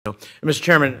Mr.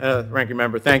 Chairman, Ranking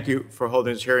Member, thank you for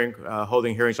holding this hearing.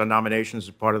 Holding hearings on nominations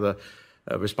is part of the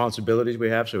responsibilities we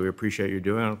have, so we appreciate you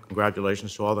doing it.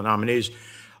 Congratulations to all the nominees.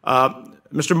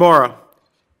 Mr. Mora,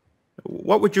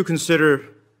 what would you consider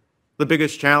the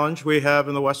biggest challenge we have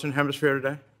in the Western Hemisphere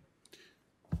today?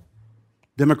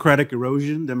 Democratic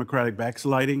erosion, democratic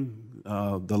backsliding,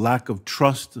 the lack of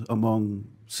trust among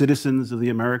citizens of the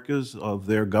Americas, of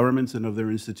their governments and of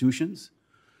their institutions.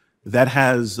 That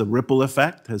has a ripple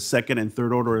effect, has second and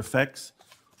third order effects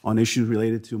on issues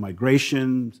related to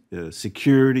migration,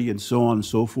 security, and so on and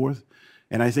so forth.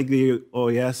 And I think the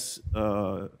OAS,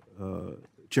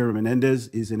 Chairman Menendez,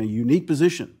 is in a unique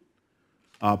position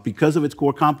because of its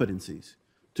core competencies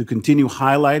to continue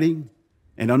highlighting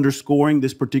and underscoring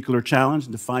this particular challenge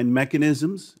and to find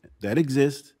mechanisms that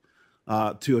exist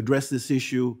to address this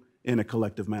issue in a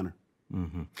collective manner.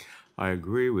 Mm-hmm. I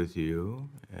agree with you.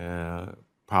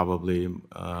 Probably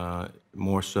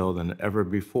more so than ever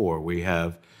before. We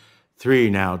have 3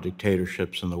 now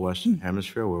dictatorships in the Western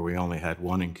Hemisphere, where we only had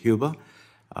 1 in Cuba.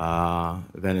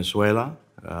 Venezuela,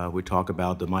 we talk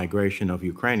about the migration of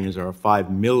Ukrainians. There are 5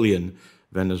 million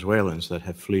Venezuelans that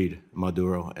have fled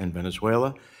Maduro and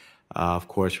Venezuela. Of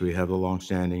course, we have the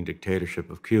longstanding dictatorship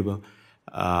of Cuba,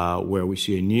 where we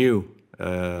see a new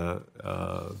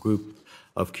group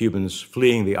of Cubans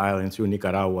fleeing the island through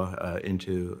Nicaragua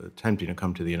into attempting to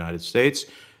come to the United States.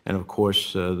 And of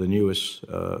course, the newest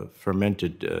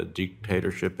fermented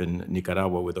dictatorship in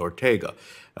Nicaragua with Ortega.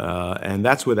 And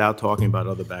that's without talking about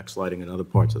other backsliding in other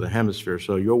parts of the hemisphere.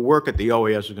 So your work at the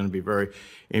OAS is going to be very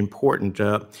important.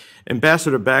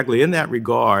 Ambassador Bagley, in that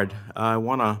regard, I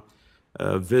want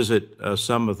to visit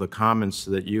some of the comments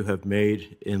that you have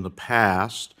made in the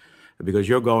past, because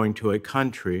you're going to a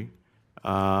country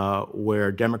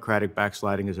where democratic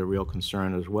backsliding is a real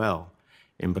concern as well,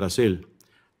 in Brazil,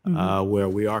 where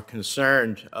we are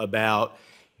concerned about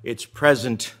its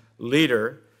present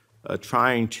leader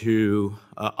trying to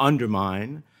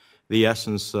undermine the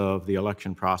essence of the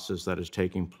election process that is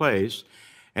taking place.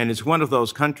 And it's one of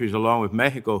those countries, along with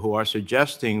Mexico, who are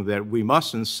suggesting that we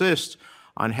must insist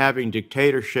on having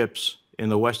dictatorships in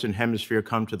the Western Hemisphere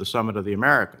come to the Summit of the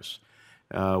Americas,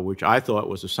 which I thought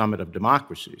was a summit of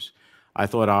democracies. I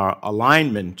thought our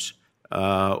alignment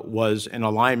was an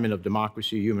alignment of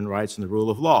democracy, human rights, and the rule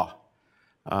of law.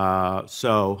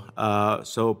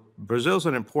 So Brazil's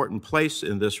an important place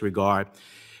in this regard.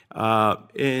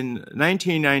 In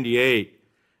 1998,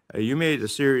 you made a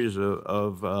series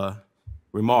of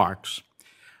remarks.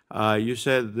 You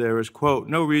said there was, quote,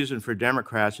 no reason for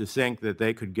Democrats to think that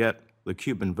they could get the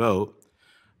Cuban vote,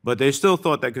 but they still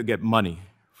thought they could get money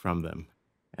from them,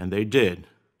 and they did.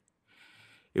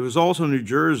 It was also New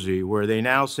Jersey, where they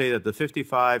now say that the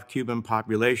 55 Cuban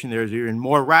population there is even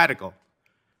more radical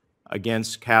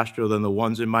against Castro than the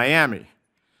ones in Miami.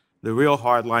 The real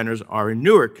hardliners are in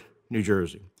Newark, New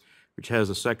Jersey, which has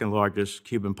the 2nd largest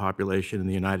Cuban population in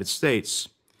the United States.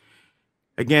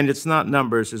 Again, it's not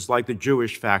numbers, it's like the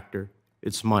Jewish factor,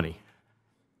 it's money.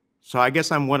 So I guess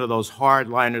I'm one of those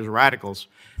hardliners, radicals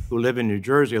who live in New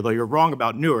Jersey, although you're wrong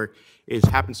about Newark. It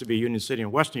happens to be Union City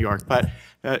in West New York. But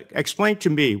explain to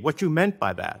me what you meant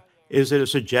by that. Is it a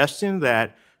suggestion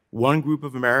that one group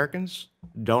of Americans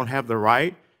don't have the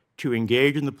right to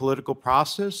engage in the political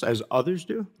process as others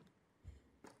do?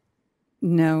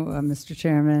 No, Mr.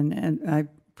 Chairman, and I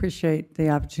appreciate the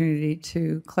opportunity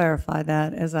to clarify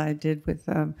that, as I did with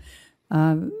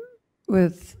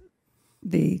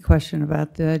the question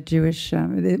about the Jewish.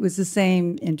 It was the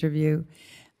same interview.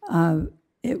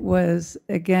 It was,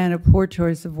 again, a poor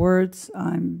choice of words.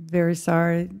 I'm very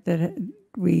sorry that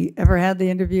we ever had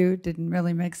the interview. It didn't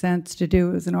really make sense to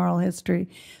do. It was an oral history,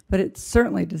 but it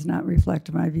certainly does not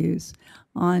reflect my views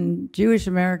on Jewish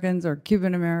Americans or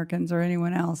Cuban Americans or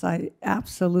anyone else. I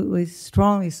absolutely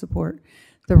strongly support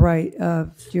the right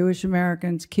of Jewish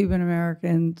Americans, Cuban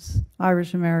Americans,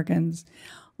 Irish Americans,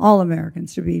 all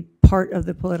Americans to be part of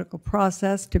the political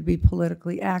process, to be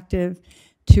politically active,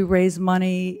 to raise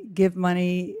money, give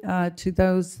money to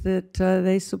those that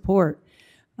they support,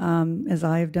 as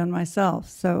I have done myself.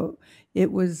 So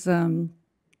it was,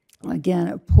 again,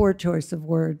 a poor choice of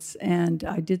words. And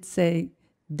I did say,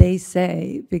 they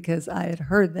say, because I had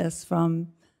heard this from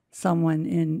someone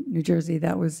in New Jersey.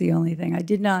 That was the only thing. I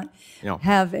did not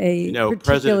have a particular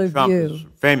President Trump view. is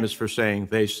famous for saying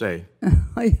they say.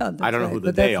 Yeah, I don't know who the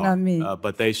but they that's are, not me.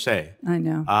 But they say. I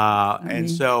know.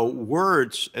 And so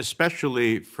words,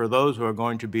 especially for those who are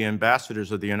going to be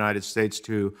ambassadors of the United States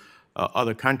to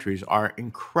other countries, are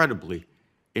incredibly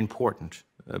important.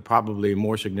 Probably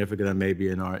more significant than maybe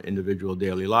in our individual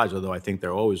daily lives, although I think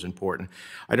they're always important.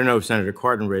 I don't know if Senator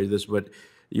Cardin raised this, but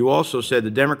You also said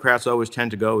the Democrats always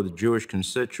tend to go with the Jewish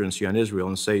constituency on Israel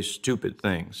and say stupid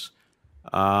things.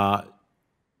 I'm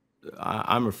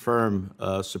a firm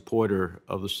supporter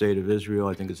of the State of Israel.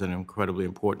 I think it's an incredibly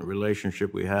important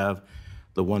relationship we have,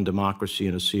 the one democracy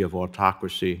in a sea of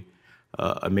autocracy,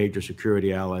 a major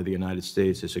security ally of the United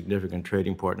States, a significant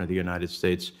trading partner of the United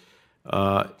States.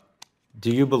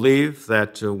 Do you believe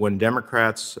that when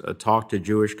Democrats talk to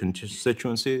Jewish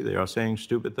constituency, they are saying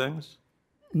stupid things?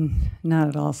 Not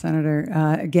at all, Senator.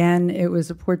 Again, it was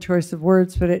a poor choice of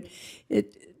words, but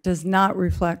it does not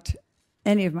reflect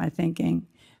any of my thinking.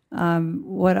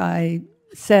 What I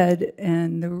said,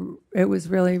 and it was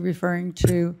really referring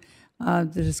to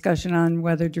the discussion on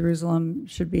whether Jerusalem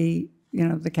should be,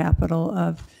 the capital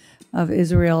of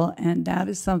Israel, and that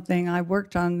is something I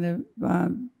worked on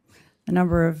a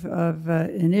number of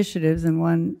initiatives, and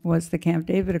one was the Camp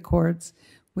David Accords.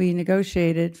 We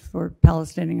negotiated for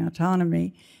Palestinian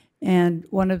autonomy, and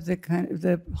one of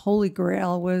the holy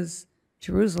grail was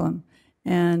Jerusalem,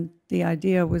 and the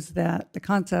idea was that the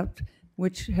concept,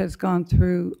 which has gone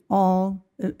through all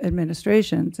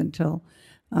administrations until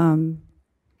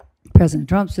President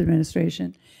Trump's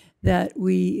administration, that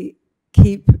we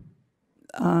keep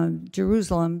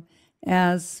Jerusalem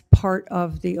as part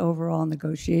of the overall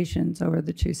negotiations over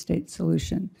the two-state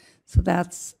solution. So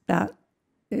that's that.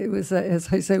 It was,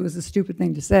 as I say, it was a stupid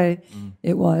thing to say.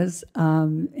 It was,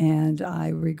 and I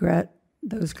regret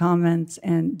those comments,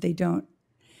 and they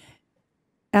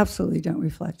absolutely don't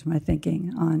reflect my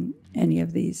thinking on any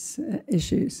of these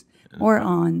issues, or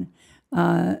on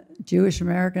Jewish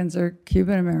Americans or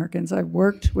Cuban Americans. I've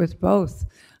worked with both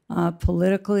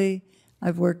politically.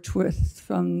 I've worked with,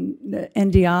 from the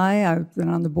NDI, I've been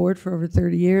on the board for over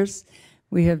 30 years.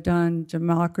 We have done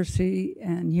democracy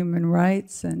and human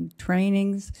rights and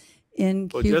trainings in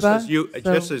Cuba.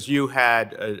 Just as you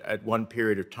had at one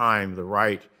period of time the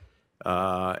right,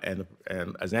 and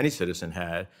as any citizen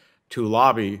had, to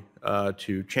lobby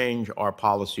to change our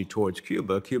policy towards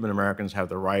Cuba, Cuban Americans have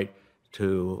the right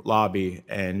to lobby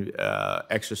and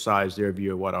exercise their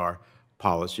view of what our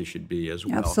policy should be as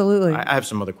well. Absolutely. I have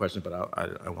some other questions, but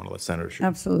I want to let Senator Schumer.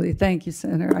 Absolutely. Thank you,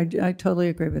 Senator. I totally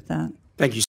agree with that. Thank you.